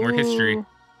pictures, more history. Ooh.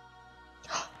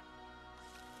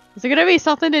 Is it gonna be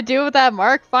something to do with that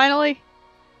mark finally?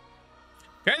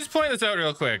 Can I just point this out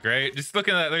real quick, right? Just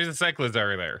looking at there's a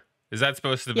Cyclizar there. Is that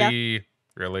supposed to be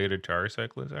related to our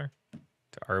Cyclizar?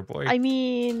 To our boy? I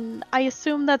mean, I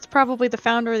assume that's probably the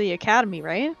founder of the Academy,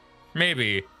 right?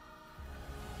 Maybe.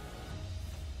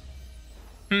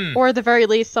 Or at the very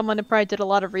least, someone who probably did a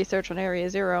lot of research on Area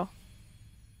Zero.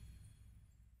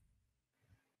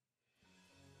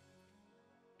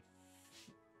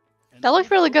 That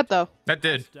looked really good, though. That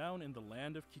did. Down in the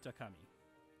land of Kitakami.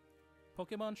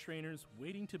 Pokemon trainers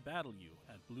waiting to battle you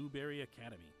at Blueberry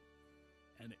Academy.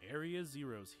 And Area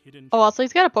Zero's hidden Oh, also,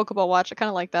 he's got a Pokeball watch. I kind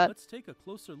of like that. Let's take a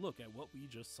closer look at what we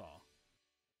just saw.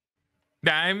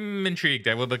 I'm intrigued.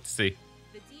 I would like to see.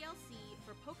 The DLC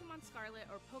for Pokemon Scarlet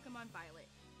or Pokemon Violet,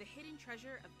 the hidden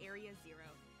treasure of Area Zero.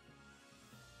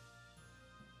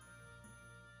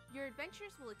 Your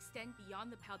adventures will extend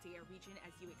beyond the Paldea region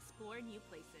as you explore new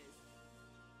places.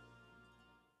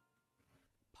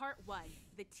 Part 1,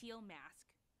 the Teal Mask.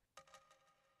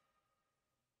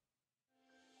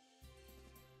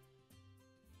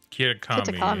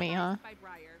 Kitakami, huh? By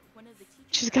Briar, one of the teachers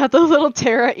She's got those little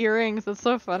Terra earrings. That's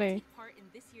so funny. part in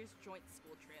this year's joint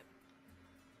school trip.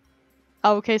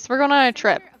 Oh, okay, so we're going on a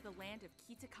trip. Of the land of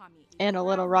Kitakami, And a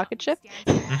little rocket ship.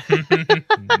 No.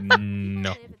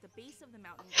 live at the base of the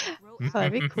mountain and grow up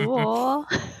That'd be cool.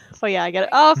 So yeah, I get it.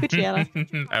 Oh,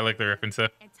 Fuchiana. I like the reference. and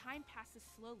time passes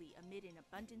slowly amid an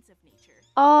abundance of nature.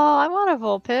 Oh, I want a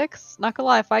Vulpix. Not gonna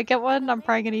lie, if I get one, I'm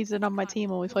probably gonna use it on my team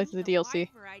when we play through the DLC.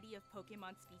 Variety of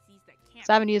Pokemon species that can't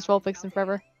So I haven't used Vulpix in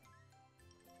forever.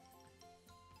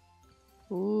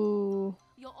 Ooh.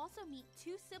 You'll also meet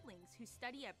two siblings who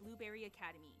study at Blueberry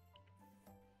Academy.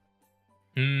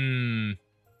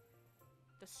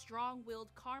 The strong-willed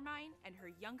Carmine and her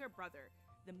younger brother,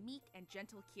 the meek and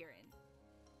gentle Kieran.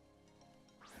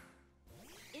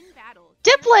 In battle,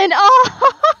 Diplin!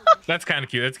 Oh! That's kind of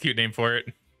cute. That's a cute name for it.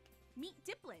 meet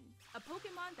Diplin, a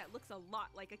Pokemon that looks a lot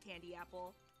like a candy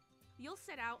apple. You'll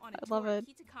set out on a I love tour of it.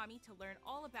 Kitakami to learn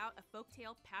all about a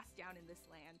folktale passed down in this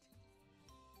land.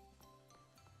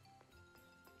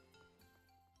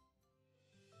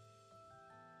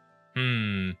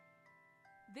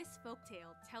 This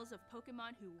folktale tells of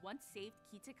Pokemon who once saved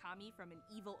Kitakami from an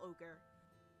evil ogre.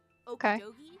 Okay.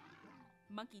 Okidogi,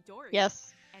 Monkey Dory,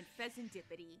 Yes. and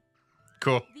Pheasantipity.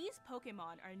 Cool. These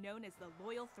Pokemon are known as the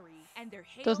Loyal Three, and they're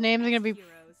hailed Those names are as gonna be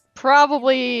heroes.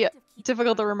 probably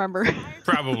difficult to remember.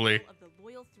 Probably. Of the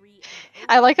Loyal Three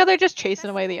I like how they're just chasing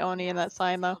away the Oni in that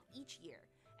sign, though. each year,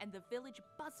 and the village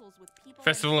bustles with people.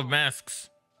 Festival of Masks.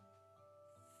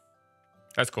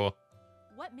 That's cool.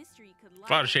 What mystery could lie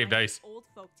A lot of shaved behind this ice. old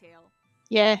folktale?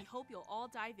 Yeah. We hope you'll all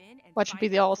dive in and Watch it be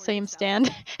find the out all for same yourself.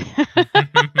 stand.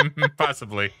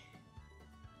 Possibly.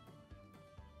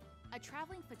 A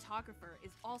traveling photographer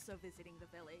is also visiting the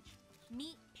village.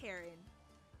 Meet Perrin.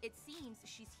 It seems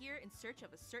she's here in search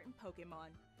of a certain Pokemon.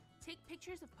 Take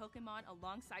pictures of Pokemon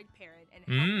alongside Perrin and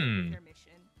help her with her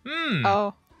mission.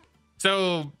 Oh.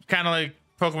 So, kind of like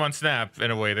Pokemon Snap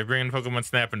in a way. They're bringing Pokemon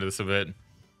Snap into this a bit.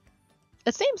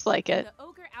 It seems like it. The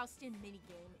Ogre Oustin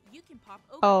minigame, you can pop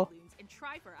ogre Oh. balloons and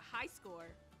try for a high score.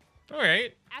 All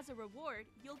right. As a reward,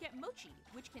 you'll get Mochi,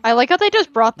 which can I like how they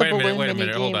just brought the Wait a minute, balloon wait a mini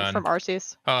minute, hold game on. from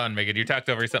Arceus. Hold on, Megan. You talked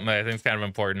over something that I think is kind of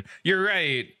important. You're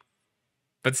right.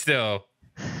 But still,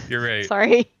 you're right.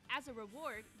 Sorry. As a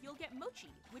reward, you'll get Mochi,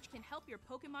 which can help your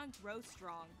Pokemon grow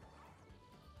strong.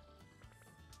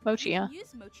 Mochi, You huh? can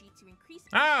use Mochi to increase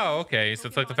Oh, okay. So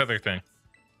it's like the Pokemon's feather thing.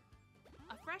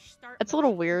 stats. A fresh start It's a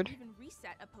little Mochi can weird. even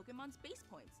reset a Pokemon's base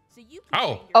points, so you can Oh.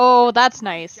 train your Oh, favorite that's Pokemon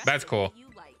nice. just That's the cool. way you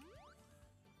like.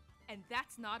 And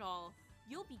that's not all.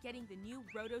 You'll be getting the new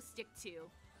Roto Stick too.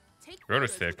 Take Roto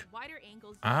photos Stick. with wider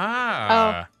angles.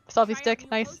 Ah. Oh, selfie Try out stick, new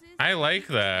nice. poses, I like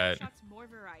feature that. snapshots, more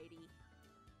variety.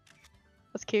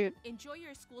 That's cute. Enjoy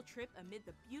your school trip amid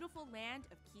the beautiful land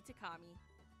of Kitakami.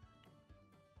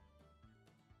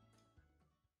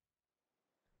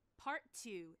 Part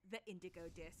 2, The Indigo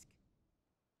Disc.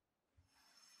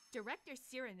 Director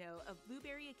Cyrano of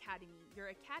Blueberry Academy, your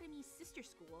academy's sister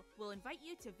school, will invite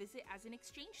you to visit as an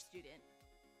exchange student.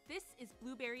 This is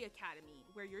Blueberry Academy,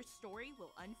 where your story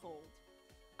will unfold.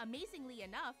 Amazingly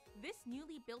enough, this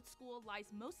newly built school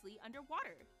lies mostly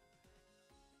underwater.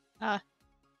 Ah.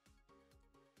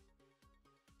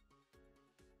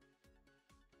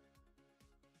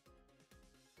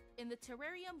 In the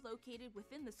terrarium located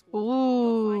within the school,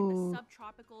 you'll find Ooh. the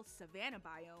subtropical savanna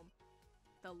biome,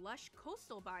 the lush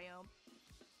coastal biome,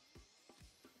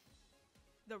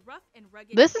 the rough and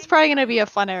rugged This is canyon probably gonna be biome, a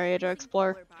fun area to freezing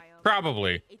explore. polar biome.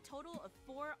 Probably. A total of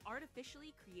 4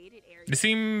 artificially created areas. They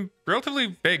seem relatively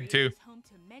big too. Is home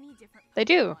to many different They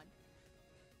do. Pokemon.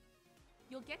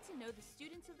 You'll get to know the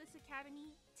students of this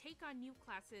academy, take on new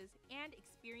classes, and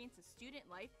experience a student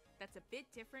life that's a bit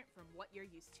different from what you're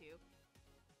used to.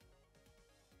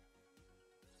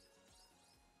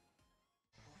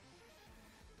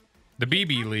 The BB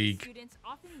Academy League. Students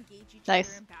often engage each Nice.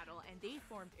 other in battle, and they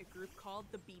formed a group called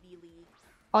the BB League.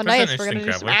 Oh, That's an nice. We're interesting gonna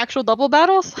do some Graveler. actual double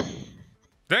battles. Does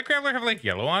that Graveler have like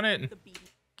yellow on it? The BB.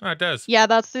 Oh, it does. Yeah,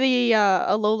 that's the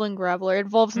Alolan Graveler. It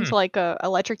evolves into like a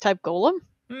electric type golem.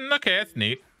 Okay, that's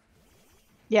neat.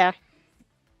 Yeah.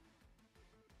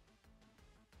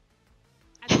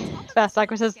 At the top of Fast the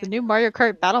Aqua says the stand new are Mario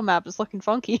Kart four. battle map is looking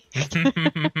funky.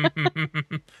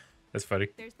 That's funny.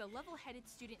 There's the level-headed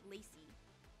student Lacey,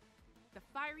 the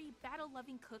fiery,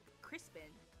 battle-loving cook Crispin,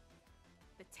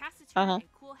 the taciturn and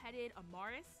cool-headed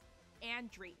Amaris, and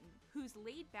Drayton, whose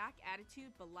laid-back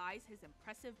attitude belies his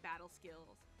impressive battle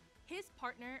skills. His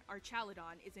partner,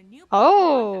 Archaludon, is a new Pokemon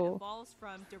Oh. that evolves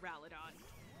from Duraludon.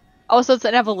 Oh, so it's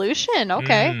an evolution.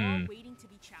 Okay. They're all Hmm. waiting to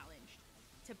be challenged.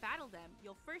 To battle them,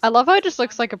 you'll first I love how it take just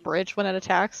looks on like a the bridge when it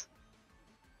attacks.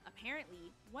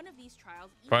 Apparently, one of these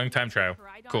trials Flying even time lets trial.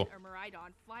 Koraidon Cool. or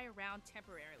Miraidon fly around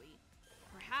temporarily.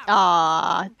 Perhaps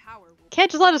Aw, Pokemon power will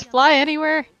can't just let us fully fly unleash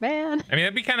anywhere, themselves. man. I mean,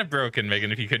 that'd be kind of broken,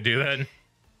 Megan, if you could do that.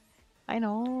 I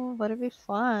know, but it'd be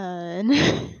fun.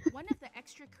 One of the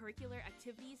extracurricular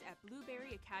activities at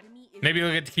Blueberry Academy is Maybe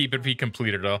you'll get to keep it if you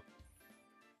complete it all.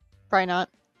 Probably not.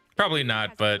 Probably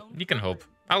not, but you can hope.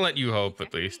 I'll let you hope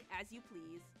at least. Decorate as you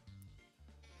please.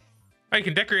 Oh, you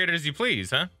can decorate it as you please,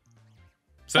 huh?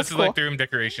 So That's this is like cool. the room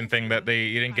decoration thing that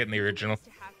you didn't get in the Find new original. ways to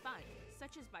have fun,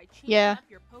 such as by changing Yeah. up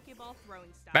your Pokeball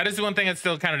throwing style. That is the one thing that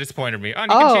still kind of disappointed me. Oh,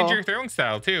 and you can change Oh. your throwing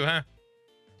style too, huh?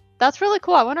 That's really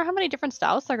cool. I wonder how many different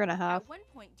styles they're gonna have. At one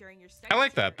point during your study I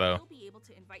like that, tour, though. You'll be able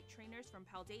to invite trainers from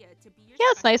Paldea to be your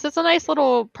Yeah, it's nice. special It's a nice instructors.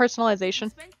 little You can personalization.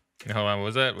 spend- Hold on, what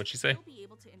was that? What'd she say? You'll be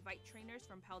able to invite trainers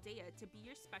from Paldea to be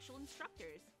your special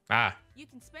instructors. Ah, You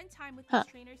can spend time with Huh.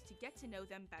 these trainers to get to know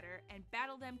them better and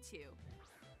battle them too.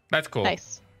 that's cool.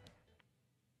 Nice.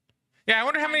 Yeah, I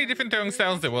wonder how many Finally, different throwing your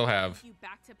styles it will adventure have. leads you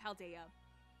back to Paldea.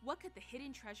 What could the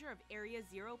hidden treasure of Area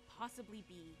Zero possibly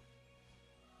be?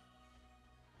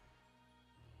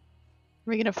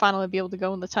 We're gonna finally be able to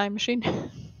go in the time machine.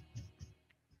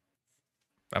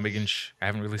 I'm making I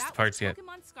haven't released the That parts was yet.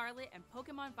 Pokemon Scarlet and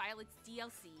Pokemon Violet's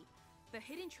DLC, The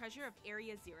Hidden Treasure of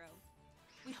Area Zero.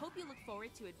 We hope you look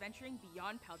forward to adventuring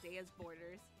beyond Paldea's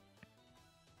borders.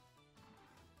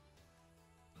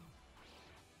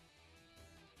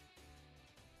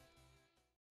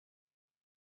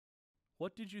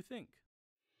 What did you think?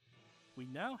 We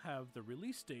now have the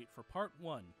release date for Part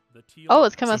 1, the TL. Oh,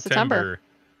 it's coming out September.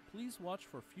 Please watch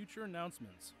for future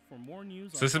announcements for more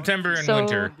news So on September Part and 2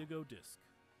 winter. Indigo Disc.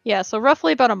 Yeah, so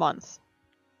roughly about a month.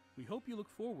 We hope you look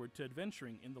forward to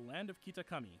adventuring in the land of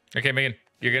Kitakami. Okay, Megan,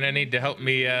 you're gonna need to help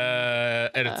me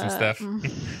edit some stuff. I'm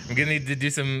gonna need to do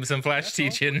some flash That's all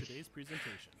for teaching. today's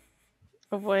presentation.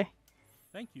 Oh boy.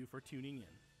 Thank you for tuning in.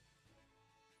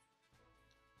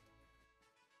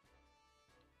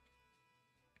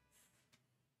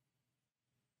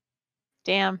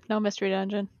 Damn, no mystery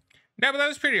dungeon. No, but that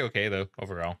was pretty okay though,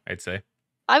 overall, I'd say.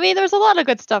 I mean, there's a lot of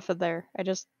good stuff in there. I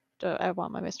just, I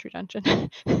want my mystery dungeon.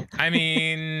 I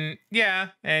mean, yeah,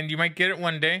 and you might get it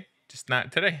one day, just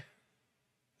not today.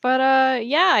 But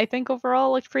yeah, I think overall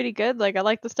it looked pretty good. Like I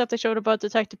like the stuff they showed about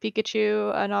Detective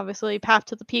Pikachu, and obviously Path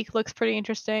to the Peak looks pretty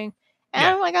interesting.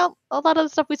 And like a lot of the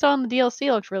stuff we saw in the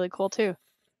DLC looked really cool too.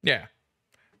 Yeah.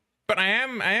 But I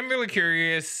am really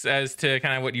curious as to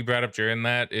kind of what you brought up during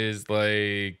that is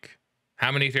like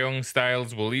how many throwing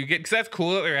styles will you get? Because that's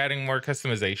cool that they're adding more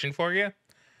customization for you.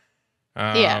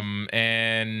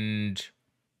 And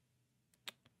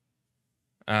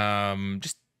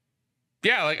just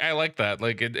yeah, like I like that.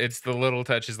 Like it's the little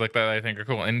touches like that I think are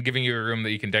cool, and giving you a room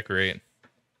that you can decorate.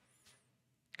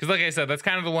 Because like I said, that's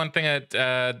kind of the one thing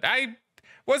that I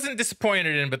wasn't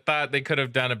disappointed in, but thought they could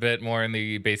have done a bit more in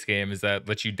the base game, is that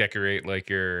lets you decorate like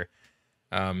your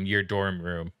dorm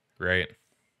room, right?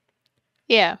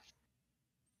 Yeah.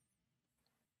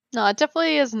 No, it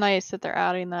definitely is nice that they're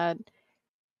adding that.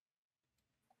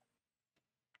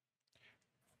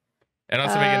 And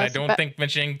also, Megan, I don't think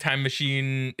mentioning Time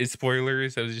Machine is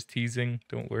spoilers. I was just teasing.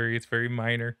 Don't worry, it's very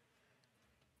minor.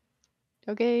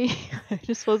 Okay, I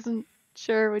just wasn't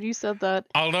sure when you said that.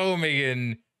 Although,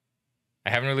 Megan, I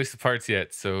haven't released the parts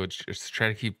yet, so just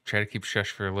try to keep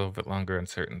shush for a little bit longer on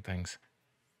certain things.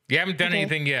 You haven't done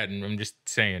anything yet, and I'm just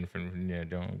saying.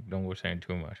 Don't go saying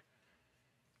too much.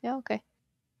 Yeah, okay.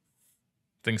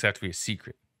 Things have to be a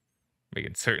secret.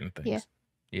 Making certain things.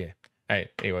 Yeah. All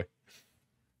right.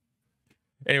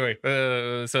 Anyway,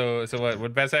 so what?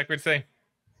 What Best Accurate say?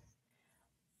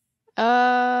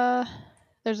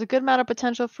 There's a good amount of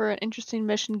potential for an interesting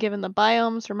mission given the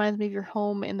biomes. Reminds me of your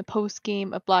home in the post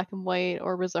game of Black and White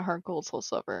or RZA Heart Gold Soul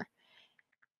Silver.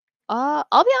 I'll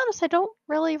be honest, I don't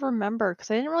really remember because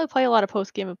I didn't really play a lot of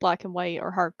post game of Black and White or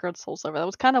Heart Gold Soul Silver. That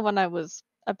was kind of when I was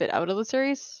a bit out of the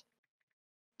series.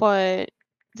 But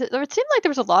it seemed like there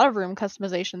was a lot of room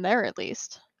customization there, at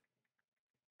least.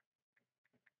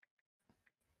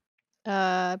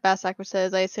 Bass Accurate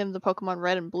says, I assume the Pokemon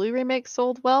Red and Blue remake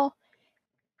sold well.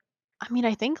 I mean,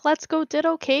 I think Let's Go did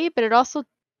okay, but it also,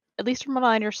 at least from what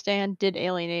I understand, did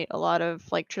alienate a lot of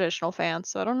like traditional fans.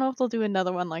 So I don't know if they'll do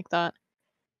another one like that.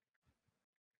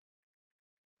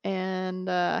 And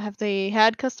have they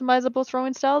had customizable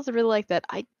throwing styles? I really like that.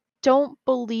 I don't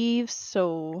believe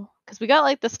so, because we got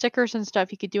like the stickers and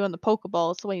stuff you could do on the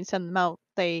Pokeballs. So when you send them out,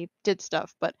 they did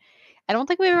stuff, but I don't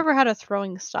think we've ever had a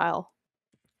throwing style.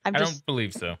 I don't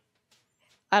believe so.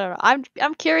 I don't know.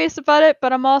 I'm curious about it,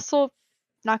 but I'm also,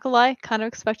 not gonna lie, kind of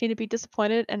expecting to be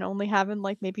disappointed and only having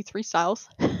like maybe 3 styles.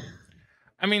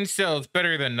 I mean, still, it's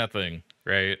better than nothing,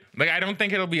 right? Like, I don't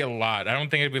think it'll be a lot. I don't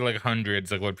think it'll be like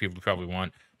hundreds, like what people probably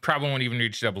want. Probably won't even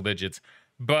reach double digits.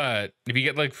 But if you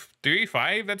get like 3,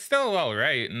 5, that's still all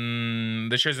right.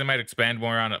 And this shows they might expand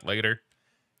more on it later,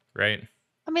 right?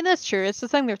 I mean, that's true. It's the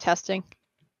thing they're testing.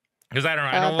 Because I don't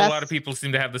know. I know a lot of people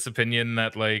seem to have this opinion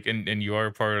that, like, and you are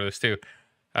part of this too,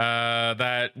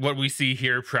 that what we see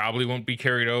here probably won't be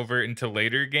carried over into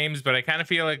later games. But I kind of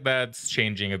feel like that's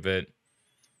changing a bit.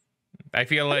 I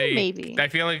feel like maybe. I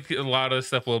feel like a lot of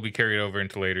stuff will be carried over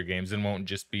into later games and won't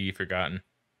just be forgotten.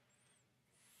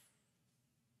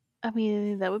 I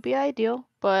mean, that would be ideal,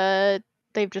 but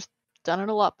they've just done it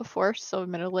a lot before, so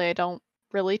admittedly, I don't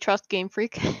really trust Game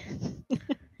Freak.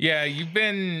 Yeah, you've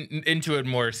been into it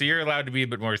more, so you're allowed to be a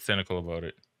bit more cynical about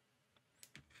it.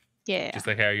 Yeah. Just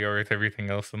like how you are with everything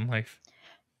else in life.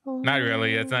 Not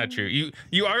really, that's not true.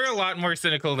 You are a lot more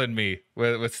cynical than me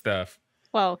with stuff.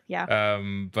 Well, yeah.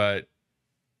 But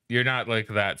you're not like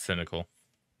that cynical.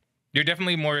 You're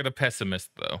definitely more the pessimist,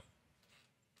 though.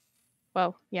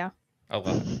 Well, yeah. A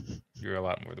lot. You're a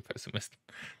lot more the pessimist.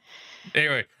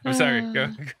 Anyway, I'm sorry. Go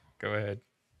ahead.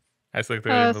 I was like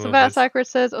so Bass Accurate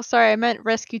says, "Oh, sorry, I meant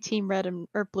Rescue Team Red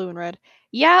or Blue and Red."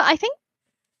 Yeah, I think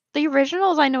the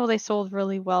originals, I know they sold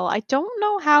really well. I don't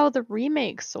know how the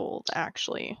remake sold,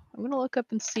 actually. I'm gonna look up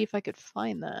and see if I could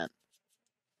find that.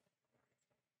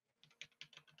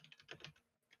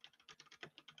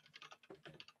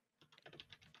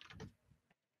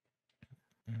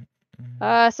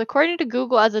 So according to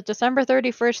Google, as of December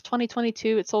 31st,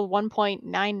 2022, it sold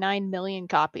 1.99 million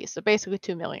copies. So basically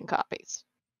 2 million copies.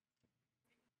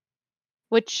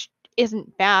 Which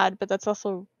isn't bad, but that's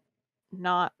also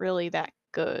not really that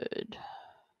good.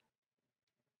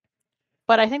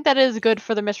 But I think that is good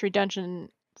for the Mystery Dungeon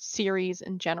series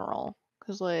in general.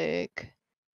 Because, like...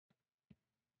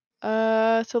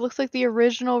 so it looks like the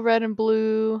original Red and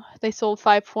Blue, they sold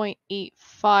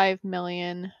 5.85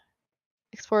 million.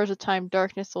 Explorers of Time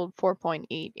Darkness sold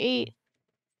 4.88.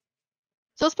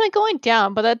 So it's been going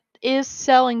down, but that is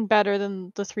selling better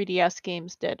than the 3DS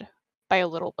games did by a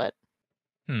little bit.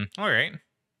 All right.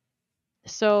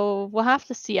 So we'll have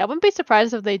to see. I wouldn't be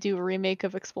surprised if they do a remake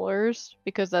of Explorers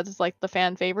because that's like the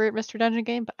fan favorite Mr. Dungeon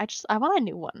game, but I want a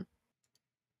new one.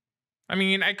 I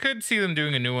mean, I could see them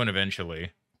doing a new one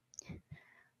eventually.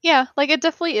 Yeah, like it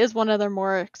definitely is one of their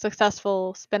more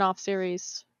successful spin-off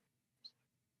series.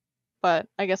 But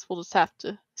I guess we'll just have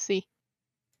to see.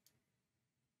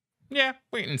 Yeah,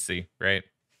 wait and see, right?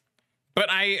 But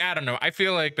I don't know. I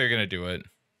feel like they're gonna do it.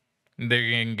 They're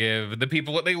gonna give the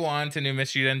people what they want, a new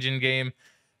Mystery Dungeon game,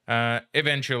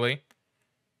 eventually.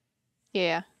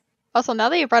 Yeah. Also, now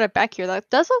that you brought it back here, that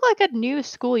does look like a new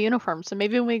school uniform. So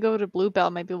maybe when we go to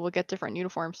Bluebell, maybe we'll get different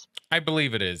uniforms. I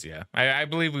believe it is, yeah. I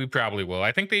believe we probably will.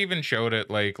 I think they even showed it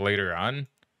like later on.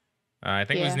 I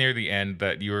think it was near the end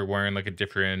that you were wearing like a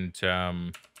different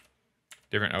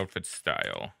different outfit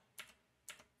style.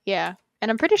 Yeah.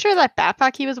 And I'm pretty sure that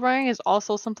backpack he was wearing is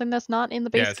also something that's not in the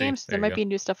base Yeah, see, game, so there there you might go. be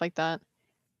new stuff like that.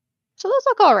 So those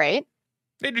look alright.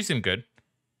 They do seem good.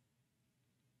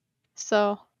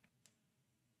 So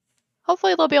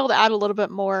hopefully they'll be able to add a little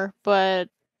bit more, but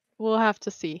we'll have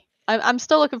to see. I'm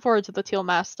still looking forward to the teal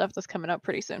mask stuff that's coming up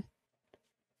pretty soon.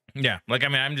 Yeah, like I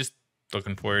mean, I'm just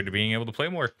looking forward to being able to play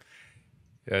more.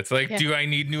 Yeah, it's like, do I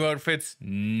need new outfits?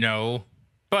 No,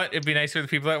 but it'd be nice for the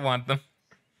people that want them,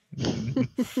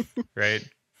 right?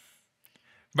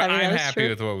 But I mean, I'm that is happy true.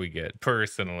 with what we get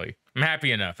personally. I'm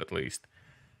happy enough at least.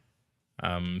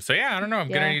 So yeah, I don't know. I'm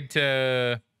gonna Yeah. need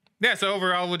to. Yeah. So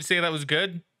overall, would you say that was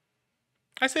good?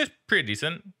 I say it's pretty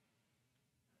decent.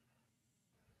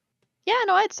 Yeah,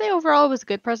 no, I'd say overall it was a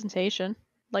good presentation.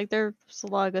 Like there's a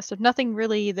lot of good stuff. Nothing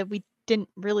really that we didn't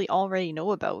really already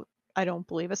know about, I don't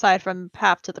believe, aside from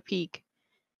Path to the Peak.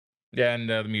 Yeah, and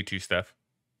the Mewtwo stuff.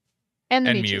 And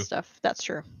the And Mewtwo Mew. stuff. That's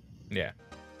true. Yeah.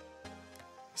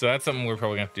 So that's something we're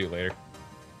probably gonna have to do later.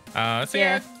 So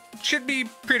yeah, it should be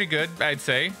pretty good, I'd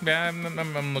say. Yeah,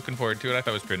 I'm looking forward to it. I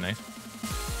thought it was pretty nice.